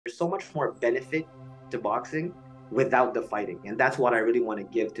there's so much more benefit to boxing without the fighting. And that's what I really want to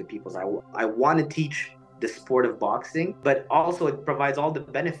give to people. I want to teach the sport of boxing, but also it provides all the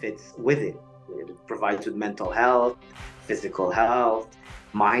benefits with it. It provides with mental health, physical health,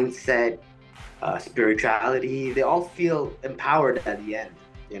 mindset, spirituality. They all feel empowered at the end.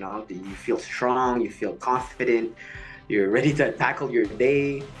 You know, you feel strong, you feel confident, you're ready to tackle your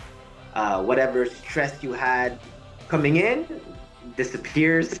day. Whatever stress you had coming in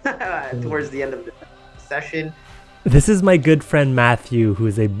disappears towards the end of the session. This is my good friend Matthew, who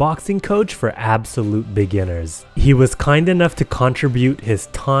is a boxing coach for absolute beginners. He was kind enough to contribute his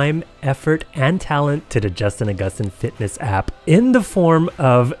time, effort, and talent to the Justin Agustin Fitness app in the form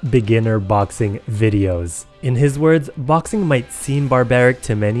of beginner boxing videos. In his words, boxing might seem barbaric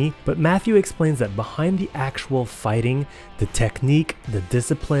to many, but Matthew explains that behind the actual fighting, the technique, the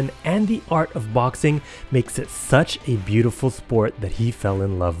discipline, and the art of boxing makes it such a beautiful sport that he fell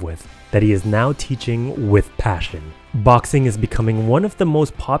in love with, that he is now teaching with passion. Boxing is becoming one of the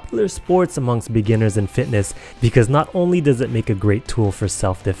most popular sports amongst beginners in fitness because not only does it make a great tool for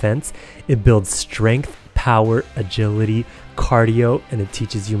self-defense, it builds strength, power, agility, cardio, and it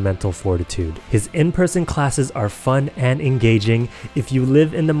teaches you mental fortitude. His in-person classes are fun and engaging. If you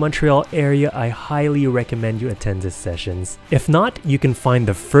live in the Montreal area, I highly recommend you attend his sessions. If not, you can find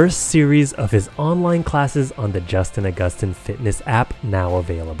the first series of his online classes on the Justin Agustin Fitness app now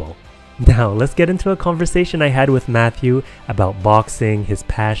available. Now, let's get into a conversation I had with Matthew about boxing, his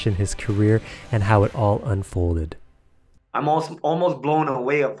passion, his career, and how it all unfolded. I'm almost blown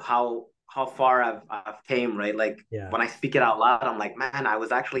away of how far I've came, right? Like Yeah, when I speak it out loud, I'm like, man, I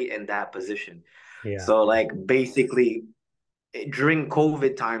was actually in that position. yeah. So like basically during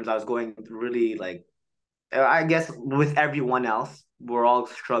COVID times, I was going really like I guess with everyone else, we're all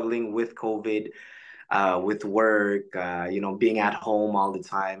struggling with COVID, with work, being at home all the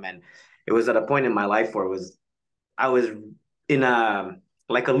time. And it was at a point in my life where I was in a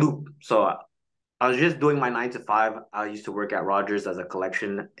like a loop. So I was just doing my 9 to 5. I used to work at Rogers as a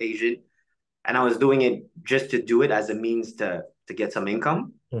collection agent, and I was doing it just to do it as a means to get some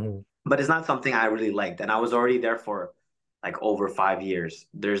income. Mhm. But it's not something I really liked, and I was already there for like over 5 years.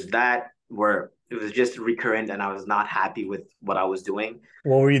 There's that where it was just recurrent, and I was not happy with what I was doing.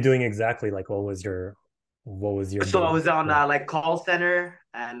 What were you doing exactly? Like, what was your So I day? was on Yeah. like call center,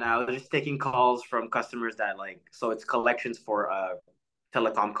 and I was just taking calls from customers that like so it's collections for a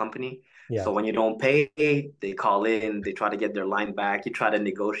telecom company. Yeah. So when you don't pay, they call in, they try to get their line back, you try to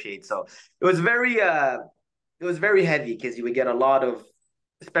negotiate. So it was very heavy because you would get a lot of,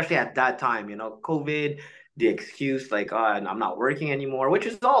 especially at that time, COVID, the excuse like, oh, I'm not working anymore, which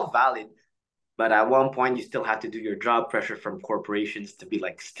is all valid. But at one point, you still have to do your job, pressure from corporations to be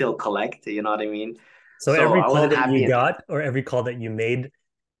like still collect. You know what I mean? So So every I call wasn't that you happy. got or every call that you made,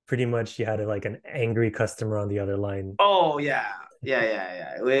 pretty much you had like an angry customer on the other line. Oh yeah,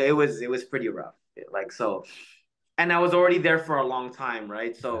 yeah. It was pretty rough. Like so, and I was already there for a long time,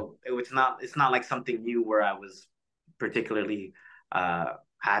 right? Yeah. So it's not like something new where I was particularly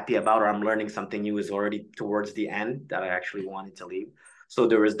happy about, or I'm learning something new. Is already towards the end that I actually wanted to leave. So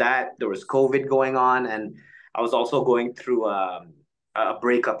there was that. There was COVID going on, and I was also going through a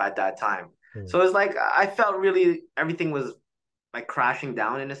breakup at that time. Mm-hmm. So it's like I felt really everything was like crashing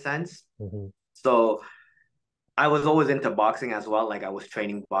down in a sense. So I was always into boxing as well. Like I was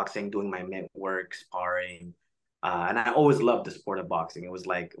training boxing, doing my mitt work, sparring, and I always loved the sport of boxing. It was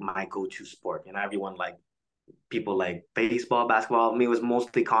like my go-to sport. Everyone like people like baseball, basketball. I mean, it was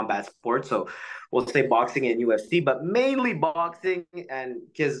mostly combat sports. So we'll say boxing and UFC, but mainly boxing. And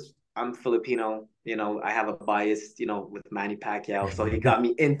because I'm Filipino, I have a bias, with Manny Pacquiao. So he got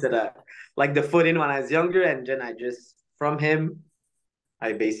me into the footing when I was younger, and then from him.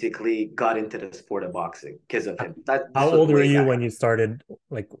 I basically got into the sport of boxing because of him. How This was old were way you back. when you started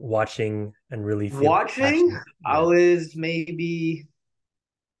like watching and really feeling Watching, passion? I Yeah. was maybe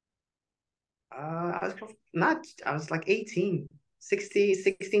I was not I was like 18, 16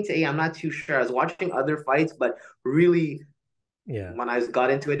 to 8. I'm not too sure. I was watching other fights, but really Yeah. when I got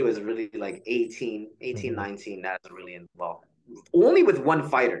into it, it was really like 18, Hmm. 19 that was really involved. Only with one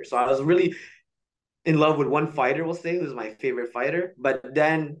fighter. So I was really in love with one fighter, we'll say, who's my favorite fighter. But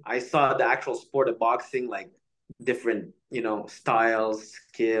then I saw the actual sport of boxing, like different, styles,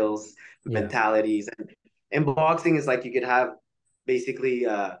 skills, Yeah. mentalities. And in boxing, is like you could have basically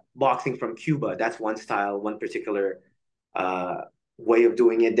boxing from Cuba. That's one style, one particular uh, way of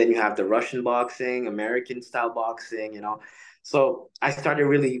doing it. Then you have the Russian boxing, American style boxing. So I started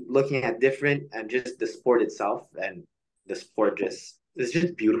really looking at different and just the sport itself, and the sport just it's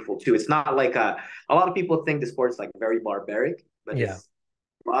just beautiful too. It's not like a lot of people think the sport's like very barbaric, but Yeah.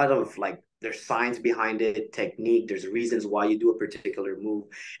 a lot of like there's science behind it, technique. There's reasons why you do a particular move.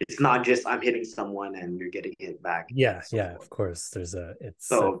 It's not just I'm hitting someone and you're getting hit back Yeah, and so yeah, forth. of course. It's a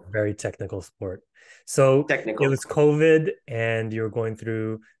So very technical sport. So it technical. was COVID and you were going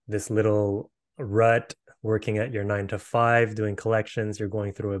through this little rut, working at your 9 to 5, doing collections, you're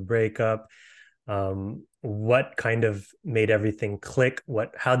going through a breakup. What kind of made everything click?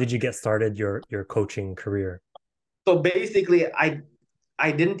 How did you get started your coaching career? So basically,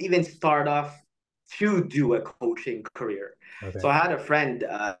 I didn't even start off to do a coaching career. Okay. So I had a friend.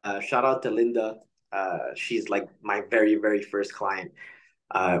 Shout out to Linda. She's like my very very first client.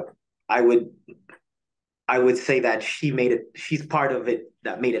 Uh, I would I would say that she made it. She's part of it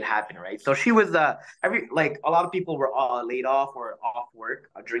that made it happen, right? So she was every like a lot of people were all laid off or off work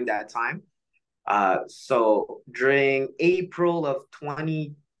during that time. So during April of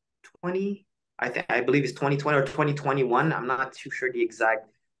 2020, I believe it's 2020 or 2021. I'm not too sure the exact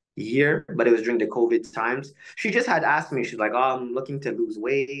year, but it was during the COVID times. She just had asked me, she's like, "Oh, I'm looking to lose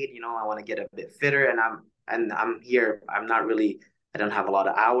weight, I want to get a bit fitter and I'm here. I don't have a lot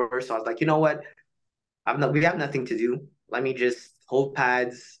of hours." So I was like, "You know what? We have nothing to do. Let me just hold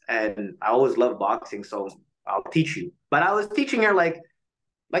pads and I always love boxing, so I'll teach you." But I was teaching her like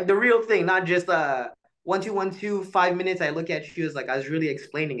the real thing, not just 1 2 1 2 5 minutes. I look at you as like I was really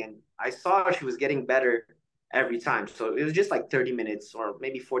explaining, and I saw she was getting better every time. So it was just like 30 minutes or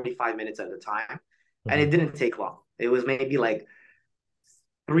maybe 45 minutes at a time, and Mhm. it didn't take long. It was maybe like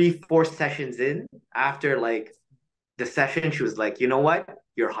 3 4 sessions in. After like the session, she was like, "You know what?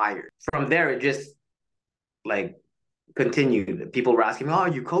 You're hired." From there, it just like continued. People were asking me, "Oh,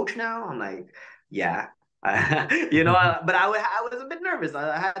 you coach now?" I'm like, "Yeah." But I was a bit nervous.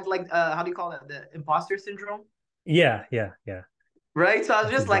 I had like how do you call it, the imposter syndrome, Yeah, yeah, yeah. right? So I was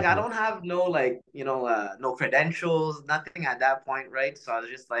That's just like, I exactly it. don't have no like no credentials, nothing at that point, right? So I was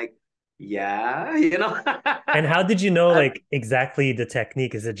just like, yeah, And how did you know I, like exactly the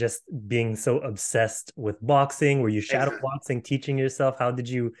technique? Is it just being so obsessed with boxing? Were you shadow exactly. boxing, teaching yourself? How did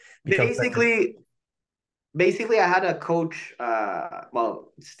you become such a Basically, basically, I had a coach.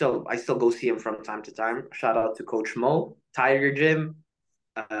 Well, I still go see him from time to time. Shout out to Coach Mo, Tiger Gym,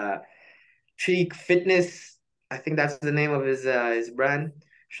 uh, Cheek Fitness. I think that's the name of his brand.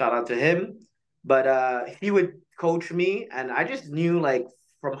 Shout out to him. But he would coach me, and I just knew like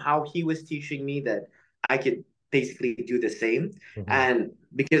from how he was teaching me that I could basically do the same. Mhm. And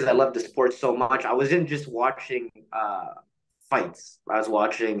because I love the sport so much, I wasn't just watching fights. I was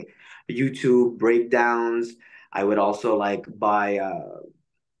watching YouTube breakdowns. I would also like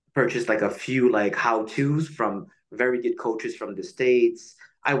purchase like a few like how tos from very good coaches from the States.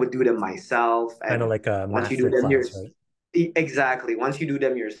 I would do them myself. Kind of And like a once you do master them class, right? exactly, once you do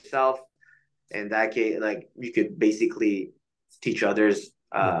them yourself, in that case, like you could basically teach others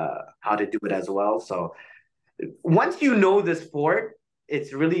Yeah. how to do it as well. So once you know the sport,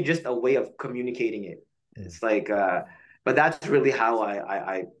 it's really just a way of communicating it. Mm. It's like, but that's really how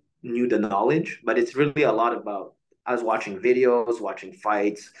I knew the knowledge. But it's really a lot about I was watching videos, watching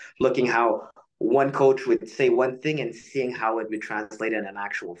fights, looking how one coach would say one thing and seeing how it would translate in an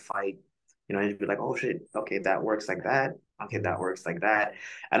actual fight. You'd be like, oh shit, okay, that works like that. Okay, that Mm. works like that.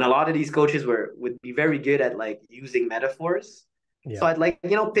 And a lot of these coaches would be very good at like using metaphors, Yeah. so I'd like,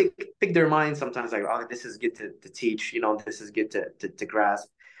 pick their mind sometimes, like, oh, this is good to teach, this is good to grasp.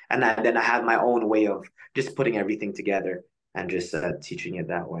 And then I have my own way of just putting everything together and just teaching it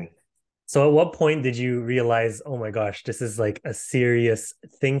that way. So at what point did you realize, oh my gosh, this is like a serious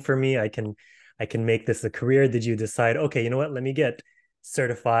thing for me? I can make this a career. Did you decide, okay, you know what? Let me get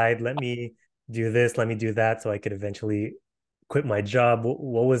certified. Let me do this. Let me do that so I could eventually quit my job.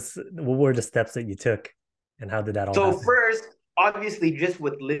 What were the steps that you took and how did that all So happen? first, obviously, just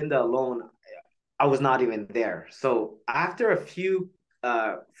with Linda alone, I was not even there. So after a few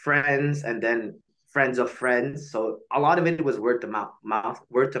friends and then friends of friends, so a lot of it was word to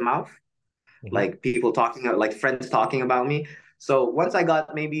mouth, Mhm. like people talking, like friends talking about me. So once I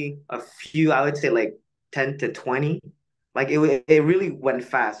got maybe a few, I would say like 10 to 20, like it really went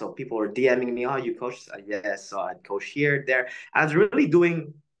fast. So people were DMing me, oh, you coach? Yes. So I'd coach here, there. I was really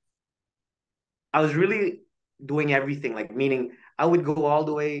doing, I was really doing everything, like meaning I would go all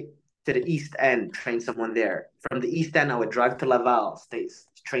the way to the East End, train someone there. From the East End, I would drive to Laval, states,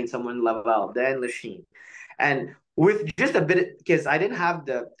 train someone in Laval, then Lachine. And with just a bit, because I didn't have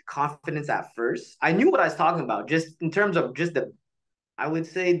the confidence at first, I knew what I was talking about, just in terms of just I would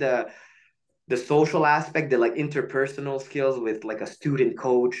say the social aspect, the like interpersonal skills with like a student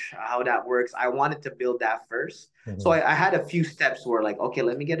coach, how that works. I wanted to build that first. So Mhm. I had a few steps where like, okay,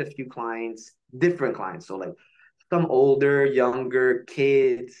 let me get a few clients, different clients. So like some older, younger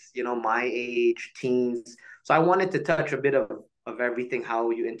kids, you know, my age, teens. So I wanted to touch a bit of everything, how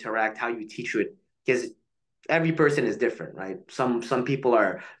you interact, how you teach it, because every person is different, right? Some people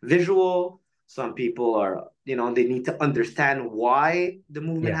are visual, some people are, you know, they need to understand why the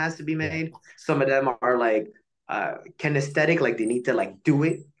movement Yeah. has to be Yeah. made. Some of them are like kinesthetic, like they need to like do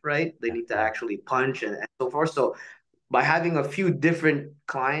it, right? They Yeah. need to Yeah. actually punch and so forth. So by having a few different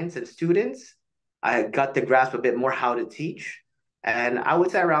clients and students, I got to grasp a bit more how to teach. And I would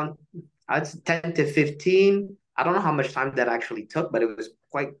say around I'd say 10 to 15. I don't know how much time that actually took, but it was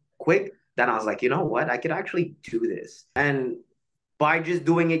quite quick. Then I was like, you know what? I could actually do this. And by just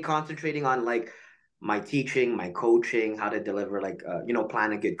doing it, concentrating on like my teaching, my coaching, how to deliver like you know,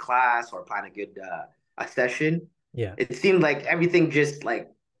 plan a good class or plan a good a session, Yeah. it seemed like everything just like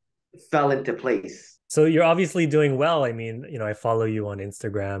fell into place. So you're obviously doing well. I mean, I follow you on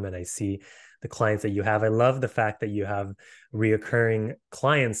Instagram and I see the clients that you have. I love the fact that you have reoccurring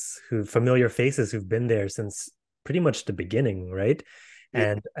clients who familiar faces who've been there since pretty much the beginning, right?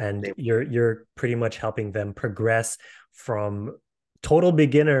 Yeah. And you're pretty much helping them progress from total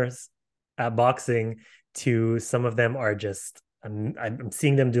beginners at boxing to some of them are just I'm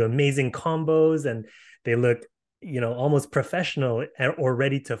seeing them do amazing combos and they look, almost professional or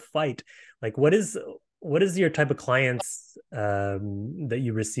ready to fight. Like what is your type of clients that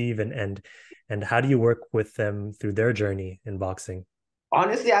you receive and how do you work with them through their journey in boxing?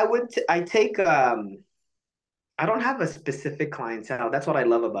 Honestly, I take I don't have a specific clientele. That's what I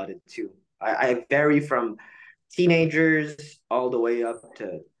love about it too. I vary from teenagers all the way up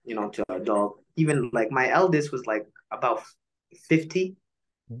to, you know, to adult. Even like my eldest was like about 50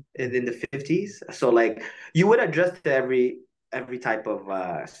 in the 50s. So like you would adjust to every type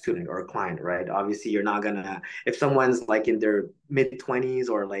of student or client, right? Obviously, you're not gonna if someone's like in their mid 20s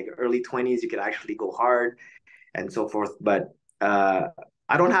or like early 20s, you could actually go hard and so forth. But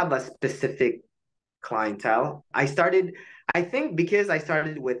I don't have a specific clientele. I think because I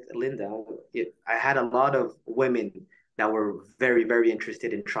started with Linda, I had a lot of women that were very, very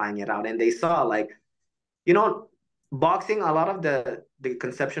interested in trying it out. And they saw like, you know, boxing, a lot of the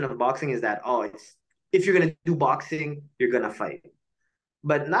conception of boxing is that, oh, it's if you're gonna do boxing, you're gonna fight.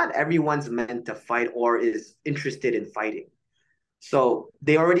 But not everyone's meant to fight or is interested in fighting. So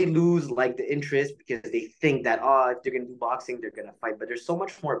they already lose like the interest because they think that if they're gonna do boxing, they're gonna fight. But there's so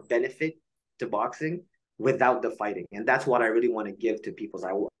much more benefit to boxing without the fighting, and that's what I really want to give to people.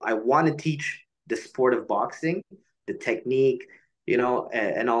 So I want to teach the sport of boxing, the technique, you know,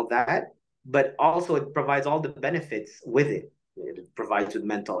 and all that. But also it provides all the benefits with it. It provides with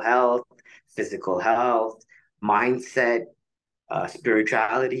mental health, physical health, mindset,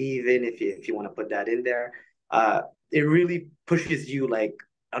 spirituality, even if you want to put that in there. It really pushes you like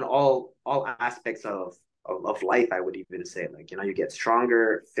on all aspects of life. I would even say like, you know, you get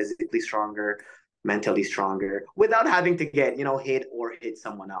stronger, physically stronger, mentally stronger, without having to get, you know, hit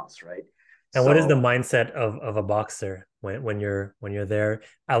someone else, right? And what is the So mindset of a boxer when you're there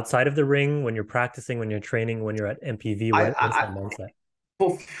outside of the ring, when you're practicing, when you're training, when you're at MPV? What is that I mindset?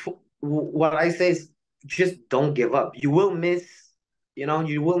 what I say is just don't give up. You will miss, you know,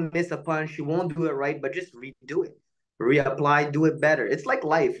 you will miss a punch. You won't do it right, but just redo it, reapply, do it better. It's like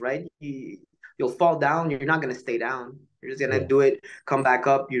life, right? You'll fall down. You're not gonna stay down. You're just gonna Yeah. do it, come back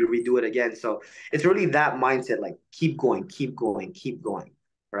up, you redo it again. So it's really that mindset, like keep going, keep going, keep going.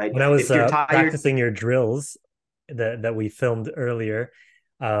 Right? When I was If you're tired, practicing your drills that we filmed earlier,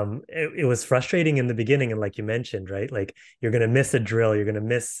 it was frustrating in the beginning, and like you mentioned, right? Like you're gonna miss a drill, you're gonna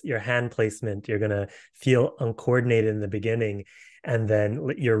miss your hand placement, you're gonna feel uncoordinated in the beginning, and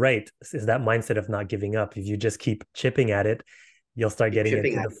then you're right, is that mindset of not giving up. If you just keep chipping at it, you'll start keep getting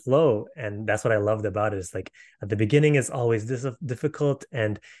chipping into at the it. flow, and that's what I loved about it. Is like at the beginning is always this difficult,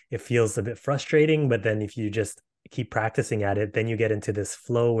 and it feels a bit frustrating, but then if you just keep practicing at it, then you get into this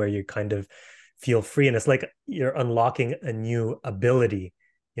flow where you kind of feel free. And it's like you're unlocking a new ability,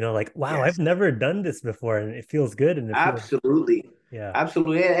 like, wow, I've Yes. never done this before. And it feels good. And it feels, Absolutely. yeah,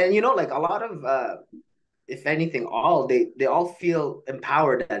 Absolutely. And you know, like a lot of if anything, they all feel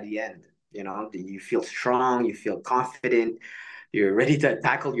empowered at the end. You know, you feel strong, you feel confident, you're ready to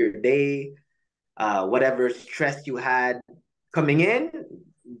tackle your day. Whatever stress you had coming in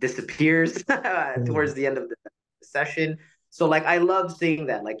disappears towards mm, the end of the session. So like I love seeing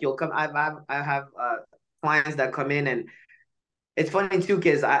that. Like you'll come, I have clients that come in and it's funny too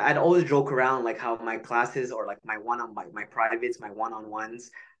because I'd always joke around like how my classes or like my privates, my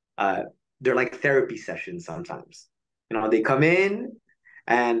one-on-ones, uh, they're like therapy sessions sometimes. You know, they come in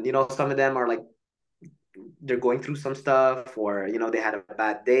and you know some of them are like they're going through some stuff or you know they had a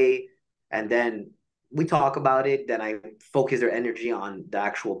bad day and then we talk about it. Then I focus their energy on the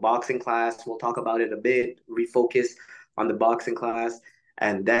actual boxing class. We'll talk about it a bit, refocus on the boxing class.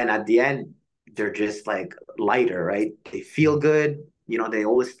 And then at the end, they're just like lighter, right? They feel good. You know, they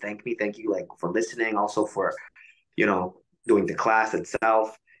always thank me. Thank you, like, for listening, also for, you know, doing the class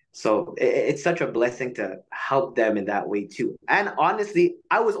itself. So it's such a blessing to help them in that way too. And honestly,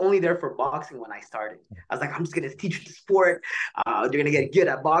 I was only there for boxing when I started. I was like, I'm just gonna teach the sport. They're gonna get good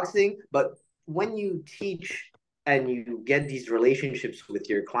at boxing. But when you teach and you get these relationships with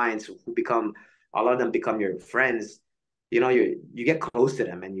your clients who become, a lot of them become your friends, you know, you get close to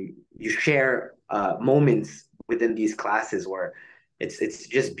them and you share moments within these classes where it's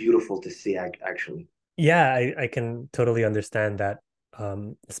just beautiful to see actually. Yeah, I can totally understand that,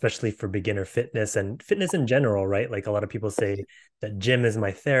 especially for beginner fitness and fitness in general, right? Like a lot of people say that gym is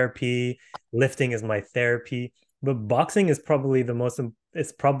my therapy, lifting is my therapy, but boxing is probably the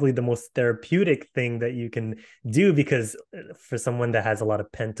most therapeutic thing that you can do, because for someone that has a lot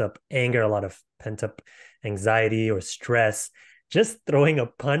of pent up anger, a lot of pent up anxiety or stress, just throwing a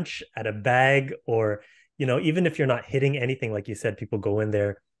punch at a bag, or even if you're not hitting anything, like you said, people go in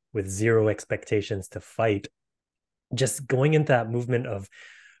there with zero expectations to fight, just going into that movement of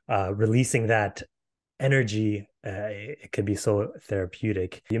releasing that energy, it could be so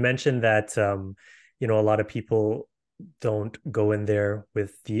therapeutic. You mentioned that a lot of people don't go in there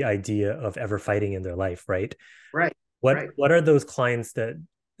with the idea of ever fighting in their life, right? Right. what Right. what are those clients that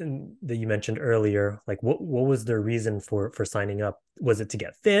you mentioned earlier? Like, what was their reason for signing up? Was it to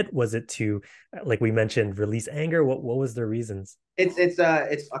get fit? Was it to, like we mentioned, release anger? What was their reasons? It's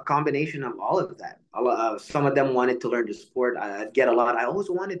a combination of all of that. Some of them wanted to learn the sport. I get a lot. I always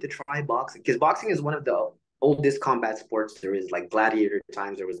wanted to try boxing because boxing is one of the oldest combat sports there is. Like gladiator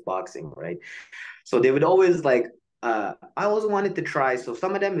times, there was boxing, right? So they would always like. I always wanted to try. So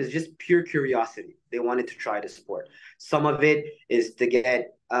some of them is just pure curiosity. They wanted to try the sport. Some of it is to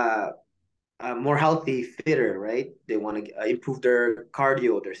get more healthy, fitter, right? They want to improve their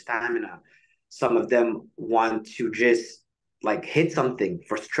cardio, their stamina. Some of them want to just like hit something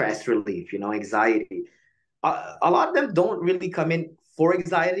for stress relief, you know, anxiety. A lot of them don't really come in for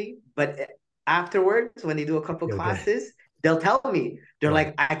anxiety, but afterwards, when they do a couple Feel good. classes, they'll tell me, they're Yeah.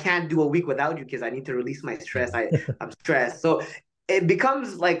 like, I can't do a week without you because I need to release my stress. Yeah. I'm stressed. So it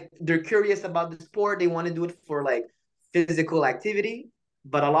becomes like they're curious about the sport. They want to do it for like physical activity,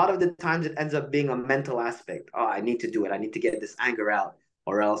 but a lot of the times it ends up being a mental aspect. Oh, I need to do it. I need to get this anger out,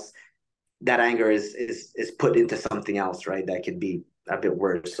 or else that anger is put into something else, right? That could be a bit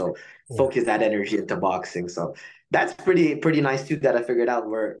worse. So Yeah. focus that energy into boxing. So that's pretty nice too. That I figured out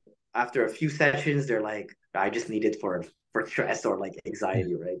where after a few sessions, they're like, I just need it for stress or like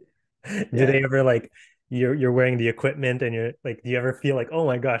anxiety, right? Do Yeah. they ever, like, you're wearing the equipment and you're like, do you ever feel like, oh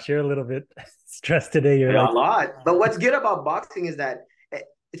my gosh, you're a little bit stressed today? You're Yeah, like, a lot. But what's good about boxing is that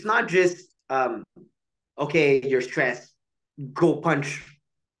it's not just okay, you're stressed, go punch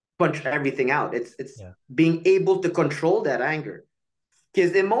everything out. It's yeah, being able to control that anger.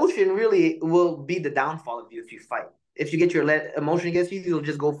 Because emotion really will be the downfall of you if you fight. If you get your emotion against you, you'll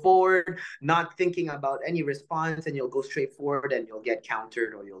just go forward, not thinking about any response, and you'll go straight forward, and you'll get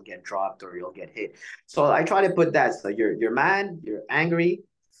countered, or you'll get dropped, or you'll get hit. So I try to put that. So you're mad, you're angry,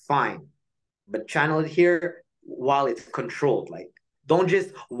 fine, but channel it here while it's controlled. Like don't just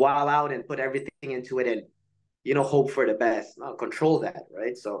wild out and put everything into it and hope for the best. No, control that,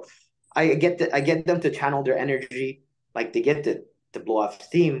 right? So I get them to channel their energy, like they get to blow off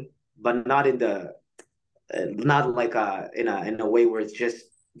steam, but not in the not like in a way where it's just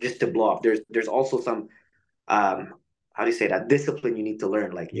to blow off. There's also some how do you say that, discipline you need to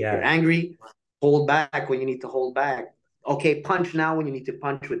learn. Like you're yeah. angry, hold back when you need to hold back. Okay, punch now when you need to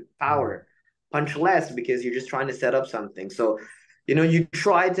punch with Mm. power. Punch less because you're just trying to set up something. So you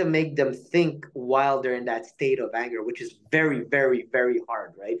try to make them think while they're in that state of anger, which is very, very, very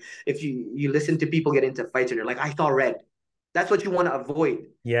hard, right? If you listen to people get into fights and you're like, I saw red. That's what you want to avoid.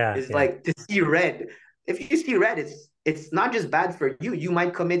 Yeah, Is yeah. like to see red. If you see red, it's not just bad for you. You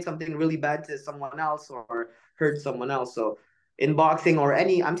might commit something really bad to someone else or hurt someone else. So in boxing or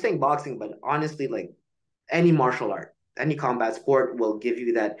I'm saying boxing, but honestly, like any martial art, any combat sport will give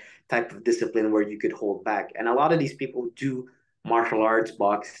you that type of discipline where you could hold back. And a lot of these people do martial arts,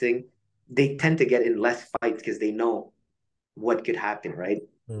 boxing, they tend to get in less fights because they know what could happen, right?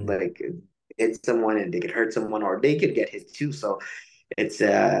 Mm. Like hit someone and they could hurt someone or they could get hit too. So it's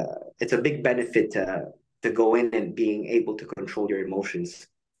a big benefit to go in and being able to control your emotions.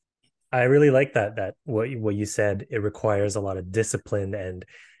 I really like that what you said. It requires a lot of discipline, and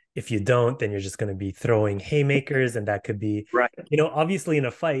if you don't, then you're just going to be throwing haymakers, and that could be, Right. obviously in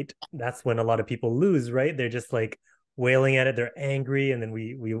a fight, that's when a lot of people lose, right? They're just like wailing at it, they're angry, and then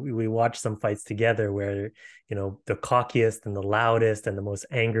we watch some fights together where the cockiest and the loudest and the most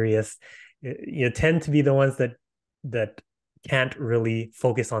angriest, you tend to be the ones that can't really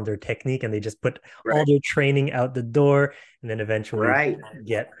focus on their technique, and they just put all Right. their training out the door, and then eventually Right.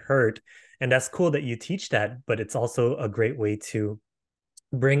 get hurt. And that's cool that you teach that, but it's also a great way to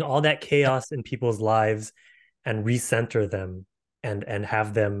bring all that chaos in people's lives and recenter them, and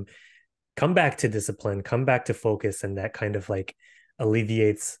have them come back to discipline, come back to focus, and that kind of like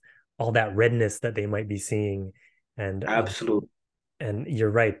alleviates all that redness that they might be seeing. And Absolutely. and you're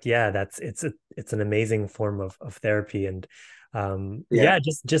right, yeah, it's an amazing form of therapy. And Yeah. yeah,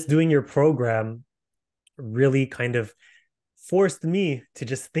 just doing your program really kind of forced me to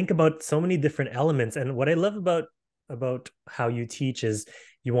just think about so many different elements. And what I love about how you teach is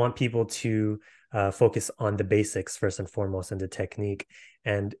you want people to focus on the basics first and foremost, and the technique.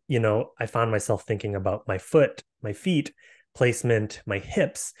 And I found myself thinking about my foot, my feet placement, my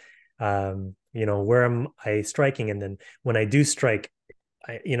hips. Where am I striking? And then when I do strike,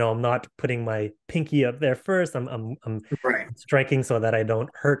 I'm not putting my pinky up there first. I'm Right. striking so that I don't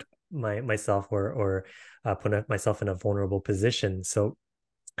hurt myself, or put myself in a vulnerable position. So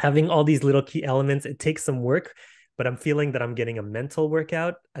having all these little key elements, it takes some work, but I'm feeling that I'm getting a mental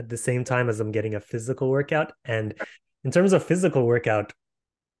workout at the same time as I'm getting a physical workout. And in terms of physical workout,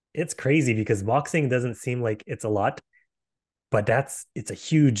 it's crazy because boxing doesn't seem like it's a lot, but it's a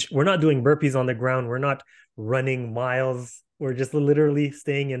huge, we're not doing burpees on the ground. We're not running miles. We're just literally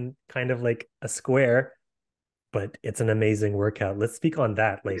staying in kind of like a square, but it's an amazing workout. Let's speak on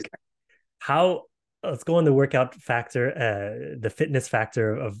that. Like how, let's go on the workout factor, the fitness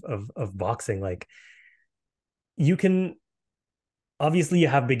factor of boxing. Like you can, obviously you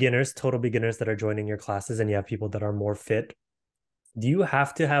have beginners, total beginners that are joining your classes, and you have people that are more fit. Do you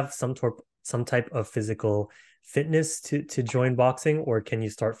have to have some type of physical fitness to join boxing, or can you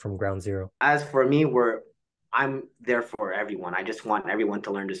start from ground zero? As for me, I'm there for everyone. I just want everyone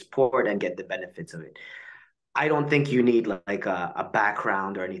to learn the sport and get the benefits of it. I don't think you need like a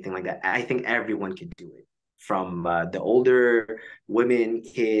background or anything like that. I think everyone could do it. From the older women,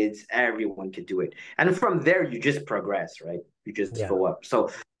 kids, everyone could do it. And from there, you just progress, right? You just Yeah. go up. So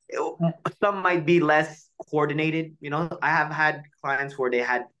some might be less coordinated. I have had clients where they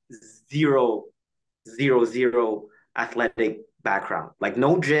had zero, zero athletic background, like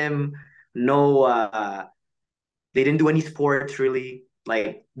no gym, no, they didn't do any sports really.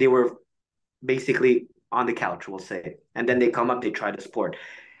 Like they were basically on the couch, we'll say. And then they come up, they try the sport.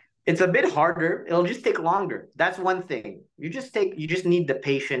 It's a bit harder. It'll just take longer. That's one thing. You just need the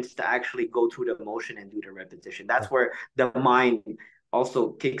patience to actually go through the motion and do the repetition. Yeah. That's where the mind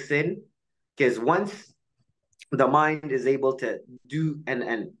also kicks in. Because once the mind is able to do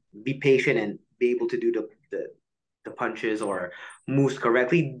and be patient and be able to do the punches or moves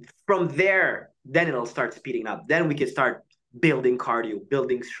correctly, from there, then it'll start speeding up. Then we can start building cardio,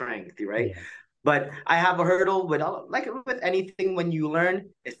 building strength, right? Yeah. But I have a hurdle with like with anything when you learn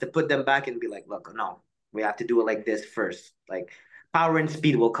is to put them back and be like, look, no, we have to do it like this first. Like power and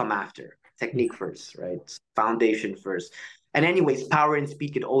speed will come after. Technique first, right? Foundation first. And anyways, power and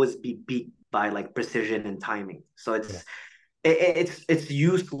speed could always be beat by like precision and timing. So Yeah. it's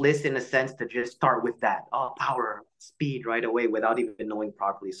useless in a sense to just start with that power speed right away without even knowing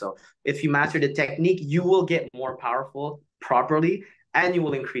properly. So if you master the technique, you will get more powerful properly and you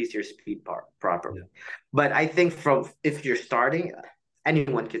will increase your speed properly. Yeah. But I think from if you're starting,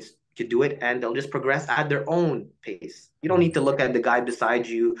 anyone could do it and they'll just progress at their own pace. You don't Yeah. need to look at the guy beside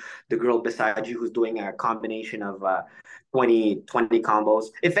you, the girl beside you who's doing a combination of 20 combos.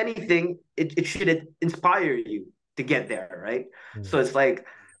 If anything, it should inspire you to get there, right? Mm. So it's like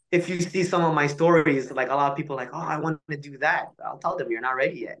if you see some of my stories, like a lot of people like, oh, I want to do that. I'll tell them you're not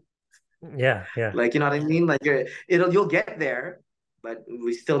ready yet. Yeah. Yeah. Like, you know what I mean? Like you'll get there, but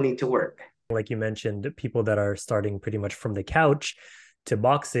we still need to work. Like you mentioned, people that are starting pretty much from the couch to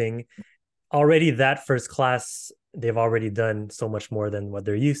boxing, already that first class, they've already done so much more than what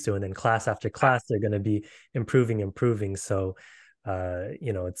they're used to. And then class after class, they're going to be improving. So,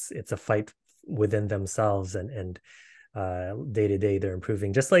 it's a fight within themselves, and day to day they're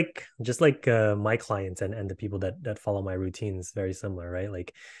improving, just like my clients and the people that follow my routines, very similar, right?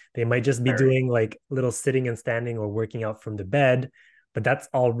 Like they might just be doing like little sitting and standing or working out from the bed, but that's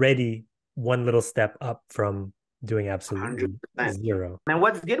already one little step up from doing absolutely 100%. zero. And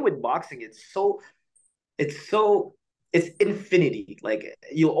what's good with boxing, it's so it's infinity. Like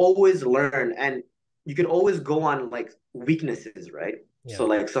you always learn and you can always go on like weaknesses, right? Yeah. So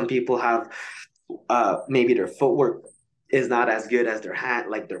like some people have maybe their footwork is not as good as their hand,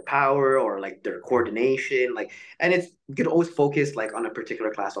 like their power or like their coordination, like, and it's you could always focus like on a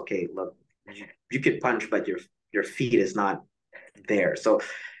particular class. Okay, look, you could punch, but your feet is not there. So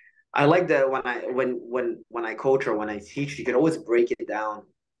I like that when I coach or when I teach, you could always break it down.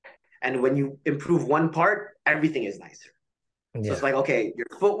 And when you improve one part, everything is nicer. So it's Yeah. like, okay, your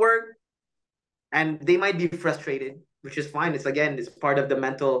footwork, and they might be frustrated, which is fine. It's again, it's part of the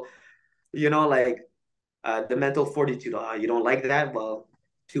mental, like the mental fortitude. Oh, you don't like that? Well,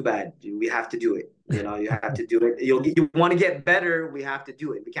 too bad. We have to do it. You have to do it. You want to get better. We have to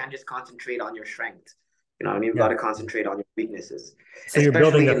do it. We can't just concentrate on your strength. You know what I mean? We've got Yeah. to concentrate on your weaknesses, So you're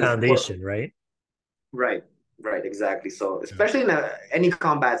building especially the in the sport. foundation, right? Right, right, exactly. So Yeah. especially in any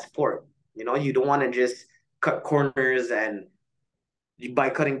combat sport, you don't want to just cut corners and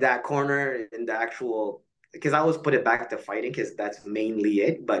by cutting that corner in the actual, because I always put it back to fighting because that's mainly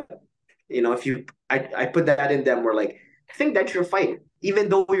it. But if I put that in them, we're like, I think that's your fight. Even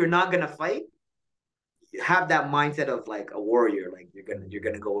though you're not gonna fight, you have that mindset of like a warrior, like you're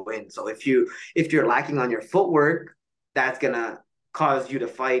gonna go in. So if you're lacking on your footwork, that's gonna cause you to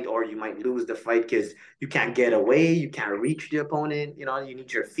fight, or you might lose the fight because you can't get away, you can't reach the opponent. You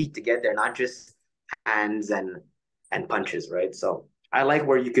need your feet to get there, not just hands and punches, right? So I like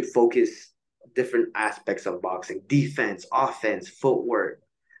where you could focus different aspects of boxing: defense, offense, footwork,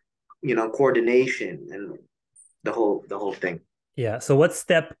 coordination, and the whole thing. Yeah. So what's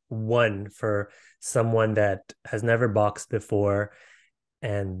step one for someone that has never boxed before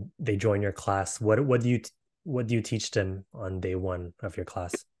and they join your class? What do you teach them on day one of your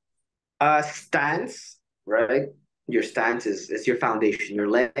class? Stance, right? Your stance is your foundation. Your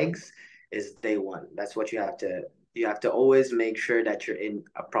legs is day one. That's what you have to always make sure that you're in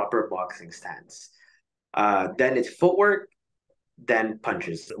a proper boxing stance. Then it's footwork, then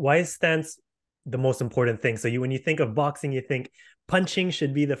punches. Why is stance the most important thing? So when you think of boxing, you think punching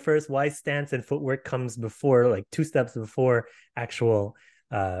should be the first. Why stance and footwork comes before, like two steps before actual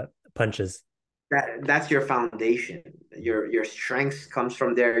uh punches? That's your foundation. Your strength comes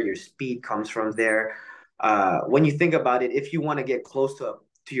from there. Your speed comes from there. When you think about it, if you want to get close to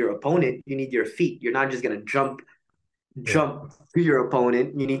your opponent, you need your feet. You're not just gonna jump Yeah. jump to your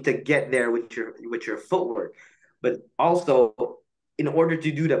opponent. You need to get there with your footwork. But also, in order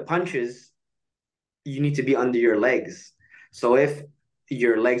to do the punches, you need to be under your legs. So if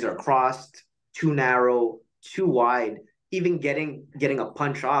your legs are crossed, too narrow, too wide, even getting a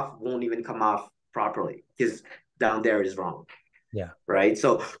punch off won't even come off properly because down there is wrong, Yeah. right?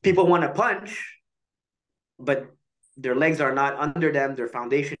 So people want to punch, but their legs are not under them, their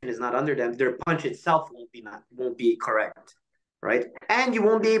foundation is not under them, their punch itself won't be correct, right? And you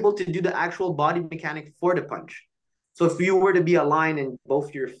won't be able to do the actual body mechanic for the punch. So if you were to be aligned and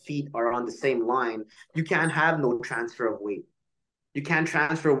both your feet are on the same line, you can't have no transfer of weight. You can't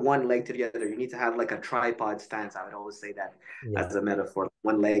transfer one leg to the other. You need to have like a tripod stance. I would always say that Yeah. as a metaphor.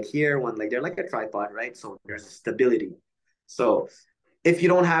 One leg here, one leg there, like a tripod, right? So there's stability. So if you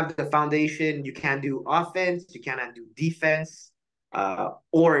don't have the foundation, you can't do offense, you cannot do defense.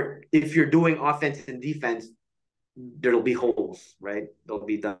 Or if you're doing offense and defense, there'll be holes, right? They'll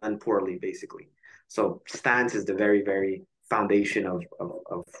be done poorly, basically. So stance is the very, very foundation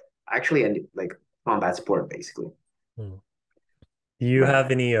of actually like combat sport, basically. Hmm. Do you Right. have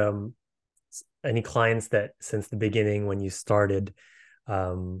any clients that since the beginning when you started,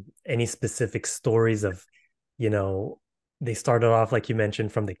 any specific stories of, you know, they started off like you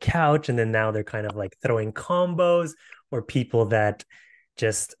mentioned from the couch and then now they're kind of like throwing combos, or people that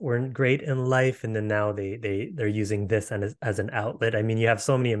just weren't great in life and then now they're using this as an outlet? I mean, you have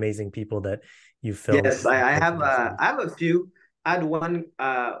so many amazing people that you filmed Yes, I have motivations. I have a few. I had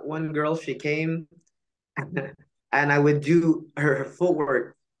one girl, she came and I would do her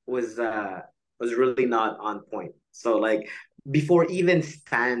footwork was really not on point. So like before even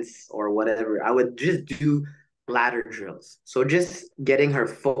stance or whatever, I would just do ladder drills. So just getting her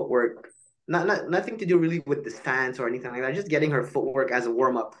footwork, nothing to do really with the stance or anything like that. Just getting her footwork as a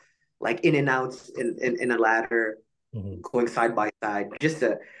warm up, like in and outs in a ladder, Mhm. going side by side, just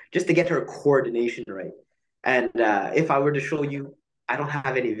to get her coordination right. And if I were to show you, I don't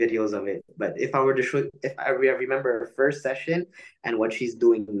have any videos of it, but if I remember her first session and what she's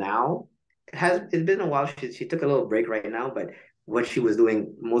doing now, it's been a while. She took a little break right now, but what she was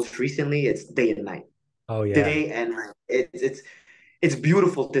doing most recently, it's day and night, Oh yeah. day and night. It's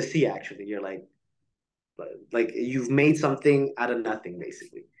beautiful to see. Actually, you're like you've made something out of nothing,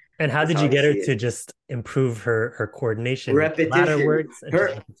 basically. And how That's did how you I get her see it. to just improve her coordination with ladder Repetition. works and just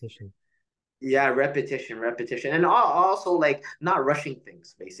Her repetition? Yeah, repetition, and also like not rushing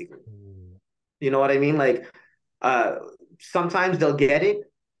things, basically. Mm. You know what I mean? Like, uh, sometimes they'll get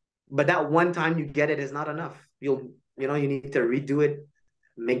it, but that one time you get it is not enough. You need to redo it,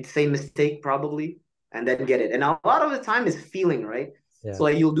 make the same mistake probably, and then get it. And a lot of the time is feeling, right? Yeah. So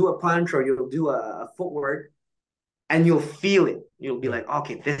like you'll do a punch or you'll do a footwork, and you'll feel it. You'll be Yeah. like,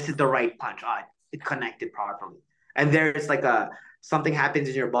 okay, this is the right punch. Ah, it connected properly. And there's like a something happens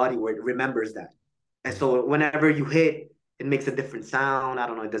in your body where it remembers that. And Mm. so whenever you hit, it makes a different sound. I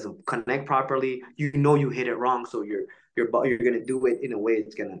don't know, it doesn't connect properly. You know you hit it wrong, so you're gonna do it in a way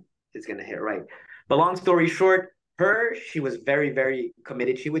it's gonna hit right. But long story short, she was very, very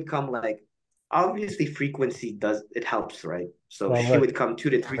committed. She would come like obviously frequency does it helps, right? So Well, she look, would come 2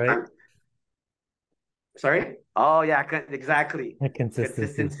 to 3 right? times. Sorry? Oh yeah, exactly. The consistency.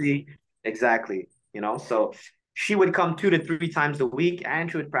 Consistency, exactly. So she would come 2 to 3 times a week, and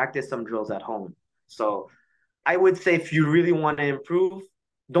she would practice some drills at home. So I would say if you really want to improve,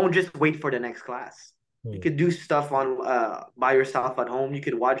 don't just wait for the next class. You Mm. could do stuff on by yourself at home. You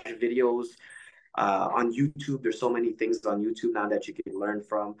could watch videos on YouTube. There's so many things on YouTube now that you can learn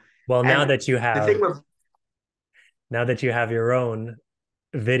from. Well, And the thing with now that you have your own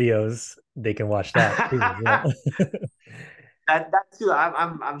videos, they can watch that too as well. that too.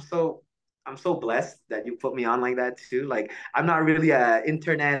 I'm so blessed that you put me on like that too. Like I'm not really a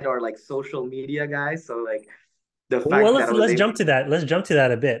internet or like social media guy, so like the Well, fact that let's I was let's able, jump to that. Let's jump to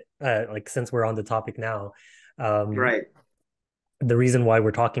that a bit. Like since we're on the topic now, um, right? the reason why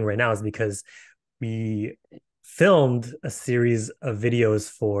we're talking right now is because we filmed a series of videos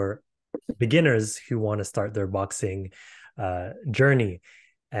for beginners who want to start their boxing journey.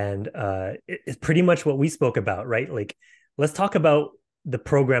 And it's pretty much what we spoke about, right? Like, let's talk about the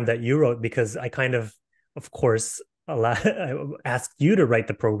program that you wrote because I of course, I asked you to write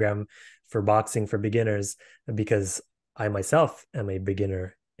the program for boxing for beginners because I myself am a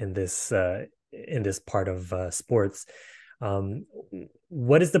beginner in this part of sports. Um,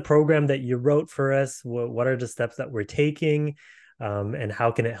 what is the program that you wrote for us? What are the steps that we're taking? And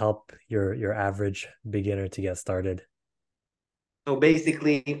how can it help your average beginner to get started? So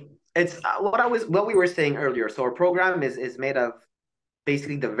basically, it's what we were saying earlier. So our program is made of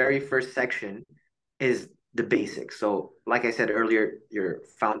basically the very first section is the basics. So like I said earlier, your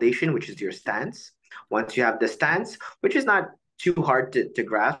foundation, which is your stance. Once you have the stance, which is not too hard to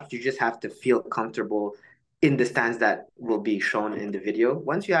grasp, you just have to feel comfortable in the stance that will be shown in the video.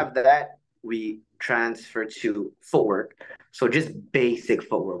 Once you have that, we transfer to footwork. So just basic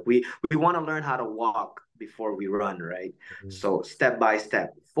footwork. We want to learn how to walk before we run, right? Mhm. So step by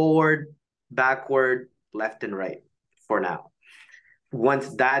step, forward, backward, left and right for now. Once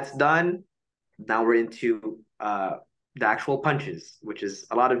that's done, now we're into the actual punches, which is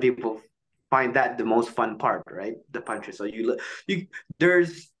a lot of people find that the most fun part, right? The punches. So you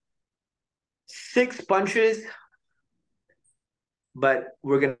there's 6 punches, but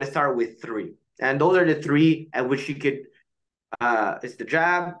we're gonna start with three, and those are the three at which you could. It's the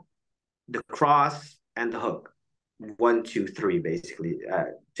jab, the cross, and the hook. 1, 2, 3, basically,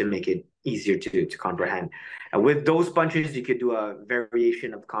 to make it easier to comprehend. And with those punches, you could do a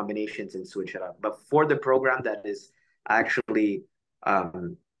variation of combinations and switch it up. But for the program that is actually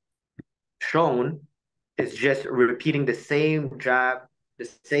um, shown, is just repeating the same jab, the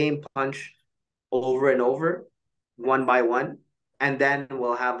same punch over and over, one by one. And then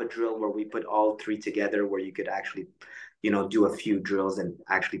we'll have a drill where we put all three together where you could actually, do a few drills and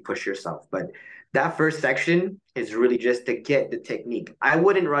actually push yourself. But that first section is really just to get the technique. I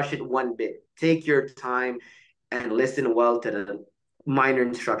wouldn't rush it one bit. Take your time and listen well to the minor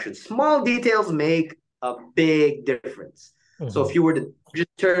instructions. Small details make a big difference. So Mhm. if you were to just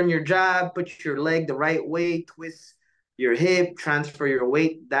turn your jab, put your leg the right way, twist your hip, transfer your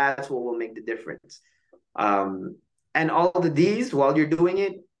weight, that's what will make the difference. Um, and all of these, while you're doing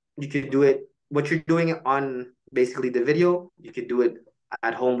it, you could do it. What you're doing on basically the video, you could do it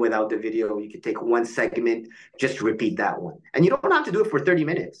at home without the video. You could take one segment, just repeat that one, and you don't have to do it for 30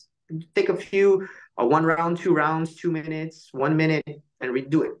 minutes. Take a few, 1 round, 2 rounds, 2 minutes, 1 minute, and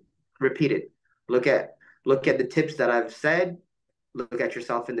redo it. Repeat it. Look at look at the tips that I've said. Look at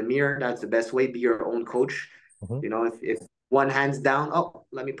yourself in the mirror. That's the best way. Be your own coach. Mhm. If one hand's down, oh,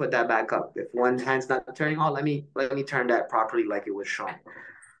 let me put that back up. If one hand's not turning, oh, let me turn that properly like it was shown.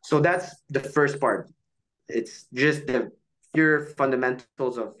 So that's the first part. It's just the pure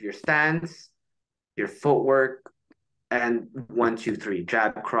fundamentals of your stance, your footwork, and 1, 2, 3,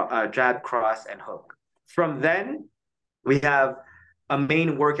 jab, cross, and hook. From then, we have a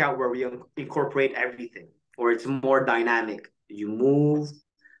main workout where we incorporate everything, or it's more dynamic. You move,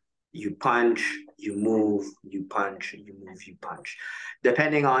 You punch, you move, you punch, you move, you punch.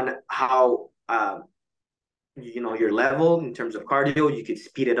 Depending on how your level in terms of cardio, you could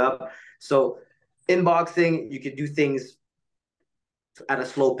speed it up. So in boxing, you could do things at a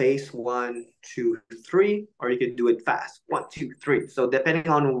slow pace, 1, 2, 3, or you could do it fast, 1, 2, 3. So depending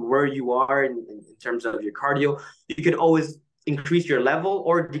on where you are in terms of your cardio, you can always increase your level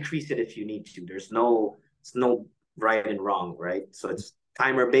or decrease it if you need to. It's no right and wrong, right? So it's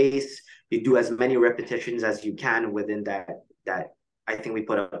timer based. You do as many repetitions as you can within that. I think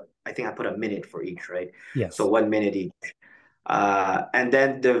I put a minute for each, right? Yes. So 1 minute each. And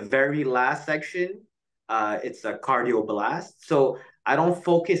then the very last section, it's a cardio blast. So I don't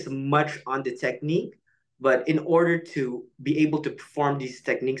focus much on the technique, but in order to be able to perform these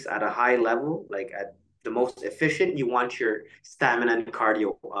techniques at a high level, like at the most efficient, you want your stamina and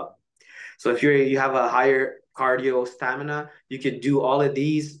cardio up. So if you have a higher cardio stamina, you could do all of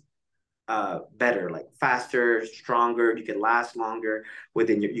these better, like faster, stronger. You could last longer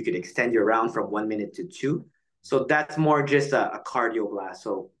you could extend your round from 1 minute to two. So that's more just a cardio blast.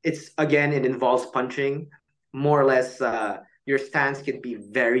 So it involves punching more or less. Your stance can be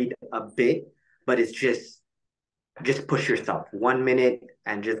varied a bit, but it's just push yourself 1 minute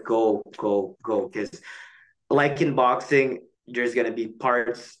and just go, go, go. Because like in boxing, there's gonna be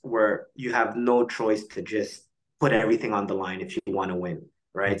parts where you have no choice to just put everything on the line if you want to win,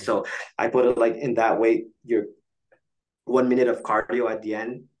 right? Mm-hmm. So I put it like in that way. Your 1 minute of cardio at the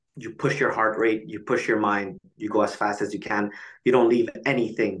end, you push your heart rate, you push your mind, you go as fast as you can. You don't leave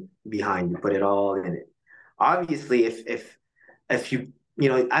anything behind. You put it all in it. Obviously, if you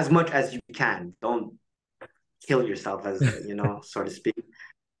as much as you can, don't kill yourself, as so to speak.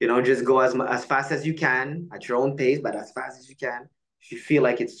 Just go as fast as you can at your own pace, but as fast as you can. If you feel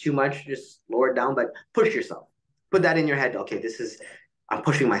like it's too much, just lower it down, but push yourself. Put that in your head. Okay, I'm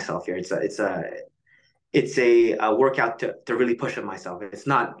pushing myself here. It's a workout to really push on myself. It's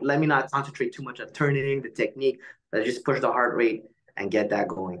not, let me not concentrate too much on turning the technique. Let's just push the heart rate and get that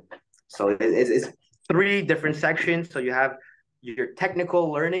going. So it's three different sections. So you have your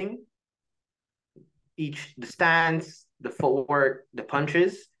technical learning, the stance, the footwork, the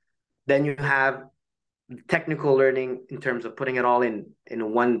punches. Then you have technical learning in terms of putting it all in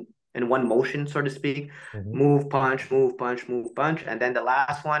one motion, so to speak. Mm-hmm. Move, punch, move, punch, move, punch. And then the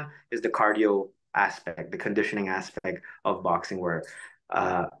last one is the cardio aspect, the conditioning aspect of boxing, where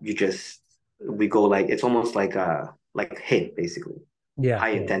we go like it's almost like hit basically. Yeah, High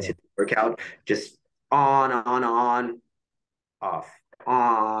yeah, yeah. intensity workout, just on, off,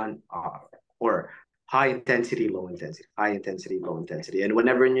 or high intensity, low intensity, high intensity, low intensity. And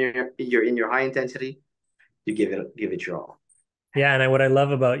whenever you're in your high intensity, you give it your all. Yeah, and what I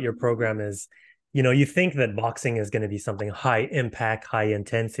love about your program is, you think that boxing is going to be something high impact, high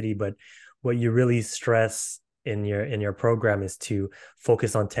intensity, but what you really stress in your program is to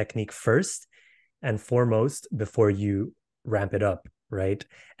focus on technique first and foremost before you ramp it up, right?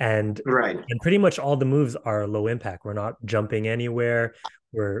 And Right. and pretty much all the moves are low impact. We're not jumping anywhere.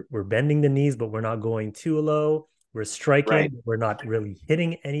 We're bending the knees, but we're not going too low. We're striking. Right. We're not really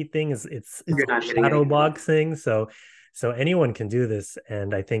hitting anything. It's You're like not hitting shadow anything. boxing. So anyone can do this,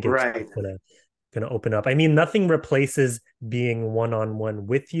 and I think it's Right. gonna open up. I mean, nothing replaces being one-on-one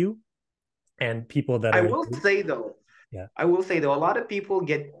with you and people that I are will say though, yeah, a lot of people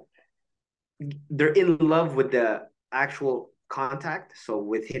they're in love with the actual contact, so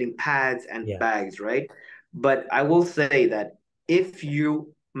with hitting pads and yeah. bags, right? But I will say that if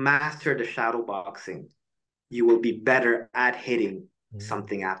you master the shadow boxing, you will be better at hitting Mm.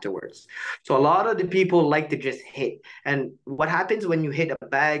 something afterwards. So a lot of the people like to just hit. And what happens when you hit a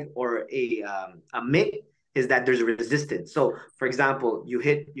bag or a mitt is that there's resistance. So for example, you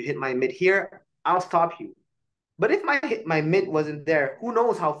hit my mitt here, I'll stop you. But if my mitt wasn't there, who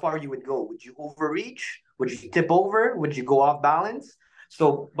knows how far you would go? Would you overreach? Would you tip over? Would you go off balance?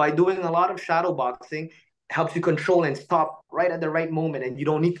 So by doing a lot of shadow boxing, helps you control and stop right at the right moment, and you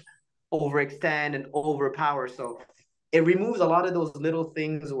don't need to overextend and overpower. So it removes a lot of those little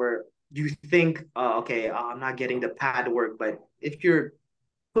things where you think, okay, I'm not getting the pad work. But if you're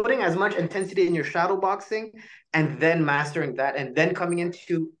putting as much intensity in your shadow boxing and then mastering that and then coming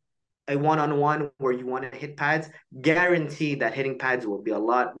into a one-on-one where you want to hit pads, guarantee that hitting pads will be a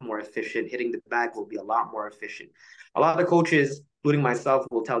lot more efficient. Hitting the bag will be a lot more efficient. A lot of coaches, including myself,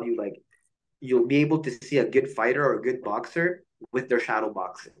 will tell you like you'll be able to see a good fighter or a good boxer with their shadow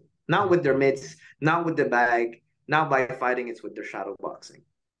boxing, not with their mitts, not with the bag, not by fighting. It's with their shadow boxing.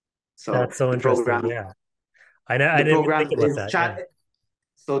 So That's so the interesting. program, Yeah. I the didn't even program think about is that. Yeah. chat.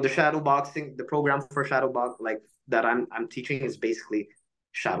 So the program for shadow box like that I'm teaching is basically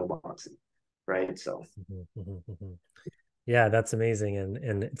shadow boxing. boxing, right? So yeah, that's amazing,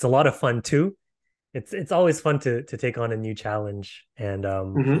 and it's a lot of fun too. It's always fun to take on a new challenge, and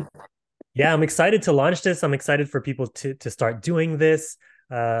yeah, I'm excited to launch this. I'm excited for people to start doing this.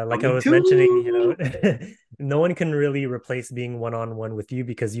 Like I Me was mentioning, too. no one can really replace being one-on-one with you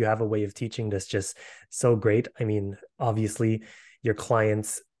because you have a way of teaching that's just so great. I mean, obviously, your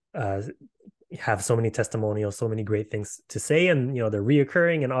clients uh, have so many testimonials, so many great things to say, and they're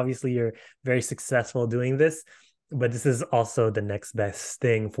reoccurring, and obviously you're very successful doing this. But this is also the next best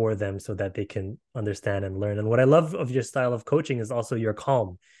thing for them so that they can understand and learn. And what I love of your style of coaching is also your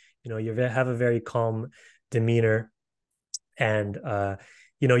calm. You have a very calm demeanor, and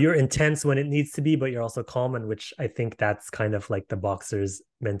you're intense when it needs to be, but you're also calm, and which I think that's kind of like the boxer's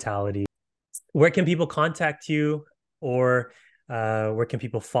mentality. Where can people contact you, or where can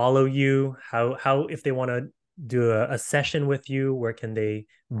people follow you? How if they want to do a session with you, where can they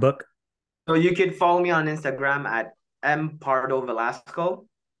book? So you can follow me on Instagram at Pardo Velasco.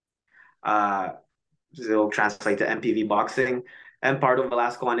 Uh, it'll translate to MPV Boxing. Pardo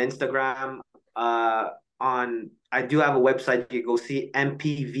Velasco on Instagram. I do have a website. You can go see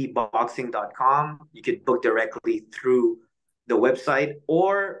mpvboxing.com. You could book directly through the website,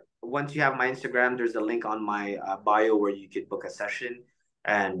 or once you have my Instagram, there's a link on my bio where you could book a session.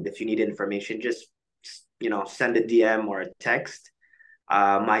 And if you need information, just send a DM or a text.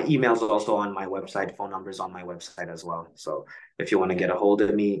 My email is also on my website. Phone number is on my website as well. So if you want to get a hold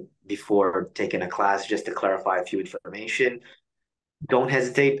of me before taking a class, just to clarify a few information, don't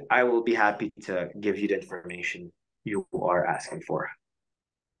hesitate. I will be happy to give you the information you are asking for.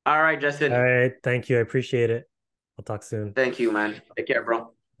 All right, All Justin. right, thank you. I appreciate it. I'll talk soon. Thank you, man. Take care,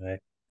 bro. Bye.